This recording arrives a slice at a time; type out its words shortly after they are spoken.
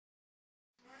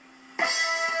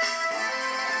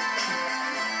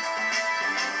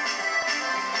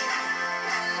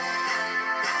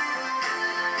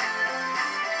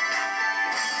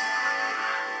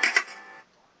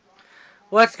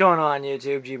What's going on,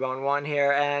 YouTube? Gbonne1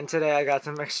 here, and today I got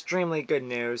some extremely good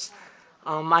news.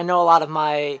 I know a lot of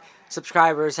my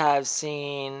subscribers have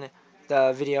seen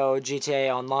the video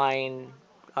GTA Online.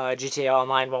 GTA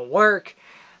Online won't work.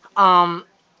 Yeah,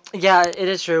 it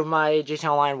is true. My GTA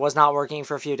Online was not working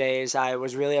for a few days. I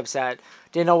was really upset.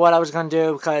 Didn't know what I was going to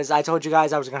do because I told you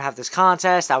guys I was going to have this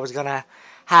contest. I was going to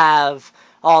have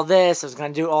all this. I was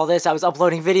going to do all this. I was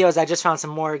uploading videos. I just found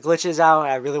some more glitches out.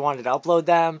 I really wanted to upload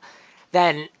them.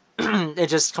 Then it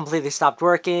just completely stopped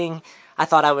working. I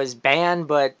thought I was banned,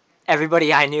 but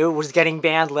everybody I knew was getting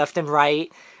banned left and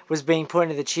right, was being put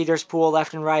into the cheaters pool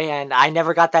left and right, and I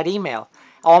never got that email.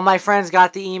 All my friends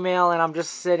got the email, and I'm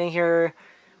just sitting here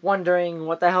wondering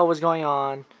what the hell was going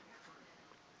on.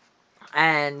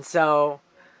 And so,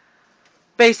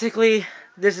 basically,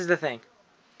 this is the thing.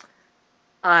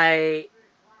 I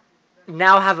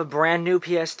now have a brand new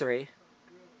PS3.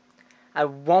 I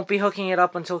won't be hooking it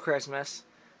up until Christmas,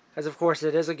 because of course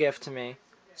it is a gift to me.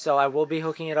 So I will be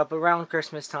hooking it up around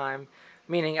Christmas time,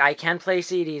 meaning I can play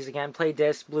CDs again, play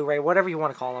discs, Blu-ray, whatever you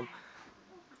want to call them.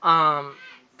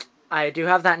 I do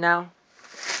have that now.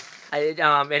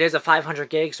 It is a 500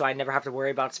 gig, so I never have to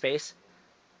worry about space.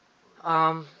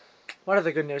 What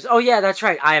other good news? Oh yeah, that's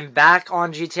right. I am back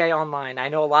on GTA Online. I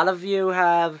know a lot of you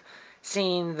have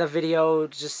seen the video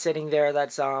just sitting there.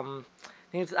 That's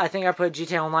I think I put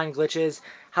GTA Online glitches,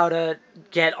 how to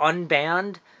get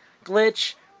unbanned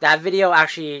glitch. That video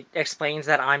actually explains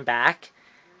that I'm back.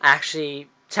 Actually,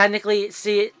 technically,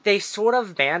 see, they sort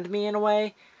of banned me in a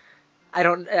way. I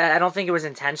don't think it was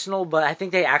intentional, but I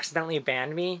think they accidentally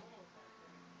banned me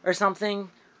or something.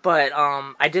 But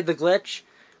I did the glitch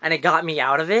and it got me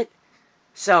out of it.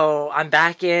 So I'm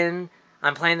back in.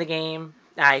 I'm playing the game.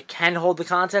 I can hold the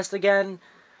contest again,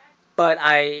 but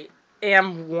I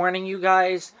am warning you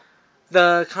guys.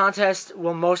 The contest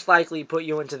will most likely put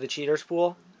you into the cheaters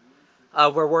pool.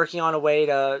 We're working on a way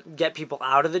to get people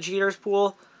out of the cheaters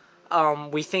pool.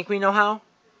 We think we know how.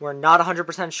 We're not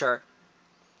 100% sure.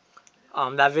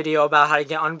 That video about how to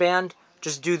get unbanned,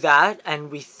 just do that, and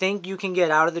we think you can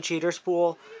get out of the cheaters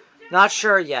pool. Not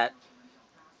sure yet.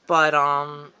 But,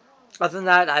 other than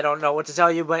that, I don't know what to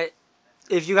tell you, but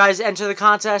if you guys enter the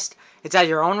contest, it's at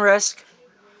your own risk.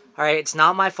 Alright, it's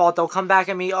not my fault. They'll come back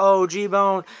at me, oh,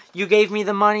 Gbone, you gave me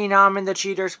the money, now I'm in the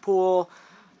cheaters pool.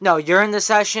 No, you're in the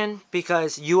session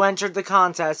because you entered the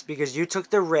contest, because you took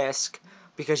the risk,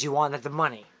 because you wanted the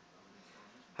money.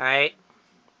 Alright?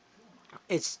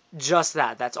 It's just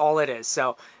that. That's all it is.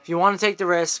 So, if you want to take the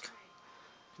risk,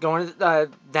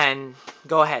 then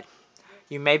go ahead.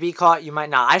 You may be caught, you might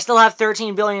not. I still have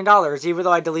 $13 billion, even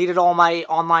though I deleted all my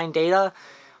online data.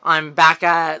 I'm back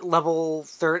at level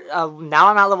 30. Now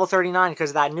I'm at level 39 because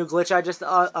of that new glitch I just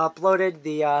uploaded,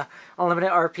 the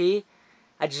unlimited RP.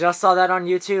 I just saw that on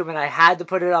YouTube and I had to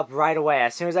put it up right away.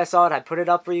 As soon as I saw it, I put it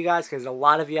up for you guys because a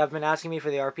lot of you have been asking me for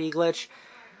the RP glitch.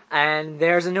 And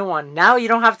there's a new one. Now you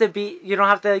don't have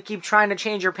to keep trying to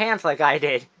change your pants like I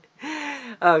did.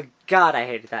 Oh God, I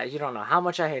hated that. You don't know how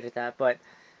much I hated that, but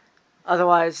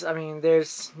otherwise, I mean,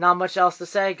 there's not much else to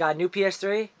say. Got a new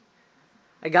PS3.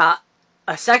 I got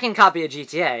a second copy of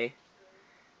GTA.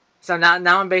 So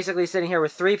now I'm basically sitting here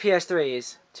with 3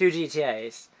 PS3s, 2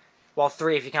 GTAs. Well,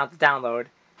 3 if you count the download.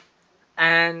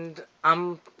 And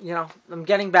I'm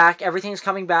getting back. Everything's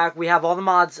coming back. We have all the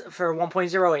mods for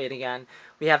 1.08 again.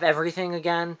 We have everything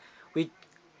again. We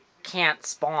can't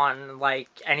spawn, like,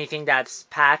 anything that's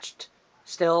patched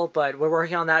still, but we're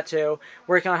working on that too.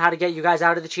 Working on how to get you guys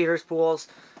out of the cheaters pools.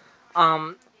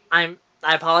 I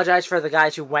apologize for the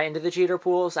guys who went into the cheater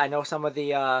pools. I know some of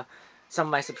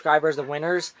my subscribers, the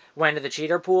winners, went into the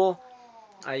cheater pool.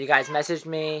 You guys messaged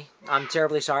me. I'm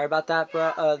terribly sorry about that,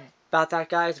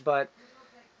 guys. But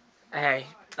hey,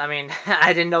 I mean,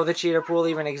 I didn't know the cheater pool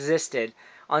even existed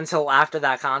until after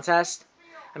that contest.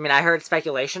 I mean, I heard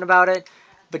speculation about it,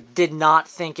 but did not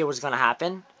think it was going to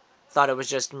happen. Thought it was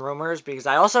just rumors, because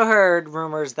I also heard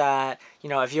rumors that,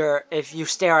 if you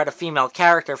stare at a female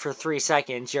character for 3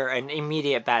 seconds, you're an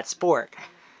immediate bad sport.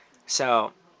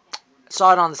 So,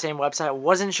 saw it on the same website.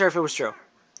 Wasn't sure if it was true.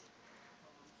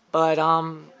 But,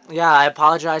 yeah, I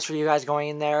apologize for you guys going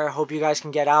in there. Hope you guys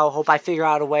can get out. Hope I figure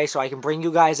out a way so I can bring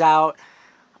you guys out.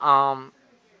 Other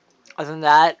than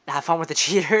that, have fun with the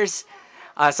cheaters.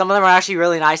 Some of them are actually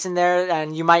really nice in there,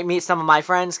 and you might meet some of my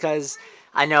friends, because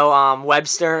I know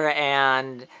Webster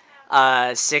and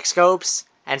Six Scopes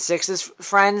and Six's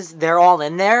friends, they're all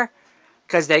in there,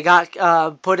 because they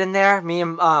got put in there. Me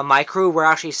and my crew were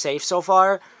actually safe so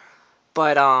far,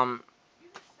 but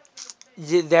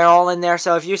they're all in there.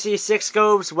 So if you see Six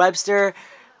Scopes, Webster,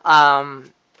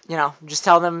 you know, just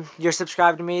tell them you're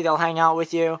subscribed to me. They'll hang out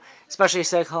with you. Especially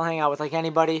Sick, he'll hang out with like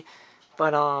anybody.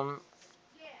 But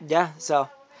yeah. So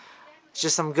it's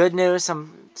just some good news,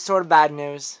 some sort of bad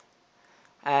news,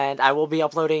 and I will be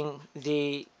uploading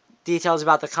the details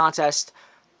about the contest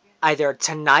either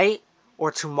tonight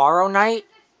or tomorrow night.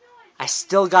 I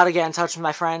still gotta get in touch with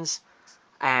my friends,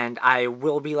 and I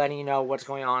will be letting you know what's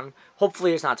going on.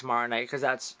 Hopefully it's not tomorrow night, because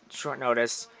that's short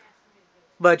notice.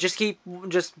 But just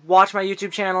watch my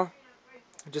YouTube channel.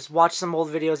 Just watch some old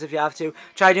videos if you have to.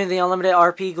 Try doing the unlimited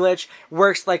RP glitch.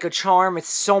 Works like a charm. It's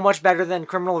so much better than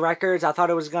criminal records. I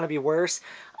thought it was going to be worse.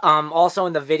 Also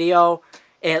in the video,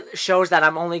 it shows that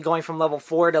I'm only going from level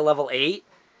 4 to level 8.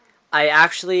 I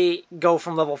actually go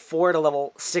from level 4 to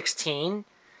level 16.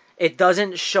 It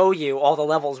doesn't show you all the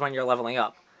levels when you're leveling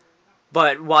up.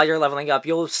 But while you're leveling up,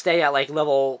 you'll stay at like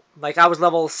I was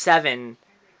level 7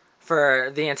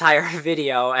 for the entire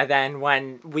video, and then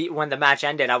when the match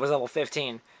ended, I was level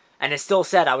 15, and it still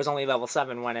said I was only level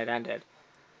 7 when it ended.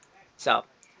 So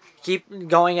keep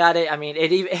going at it. I mean,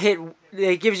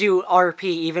 it gives you RP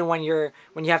even when you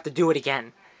have to do it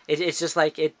again. It's just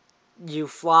like you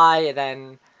fly, and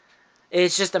then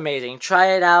it's just amazing.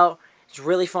 Try it out. It's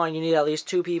really fun. You need at least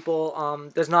 2 people.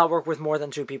 Does not work with more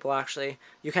than 2 people, actually.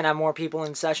 You can have more people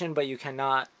in session, but you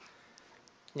cannot,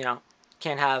 you know,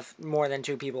 can't have more than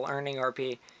 2 people earning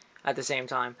RP at the same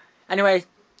time. Anyway,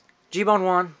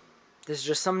 Gbonne1, this is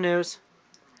just some news,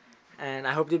 and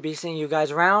I hope to be seeing you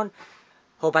guys around.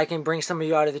 Hope I can bring some of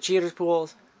you out of the cheaters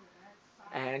pools,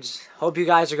 and just hope you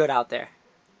guys are good out there.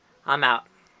 I'm out.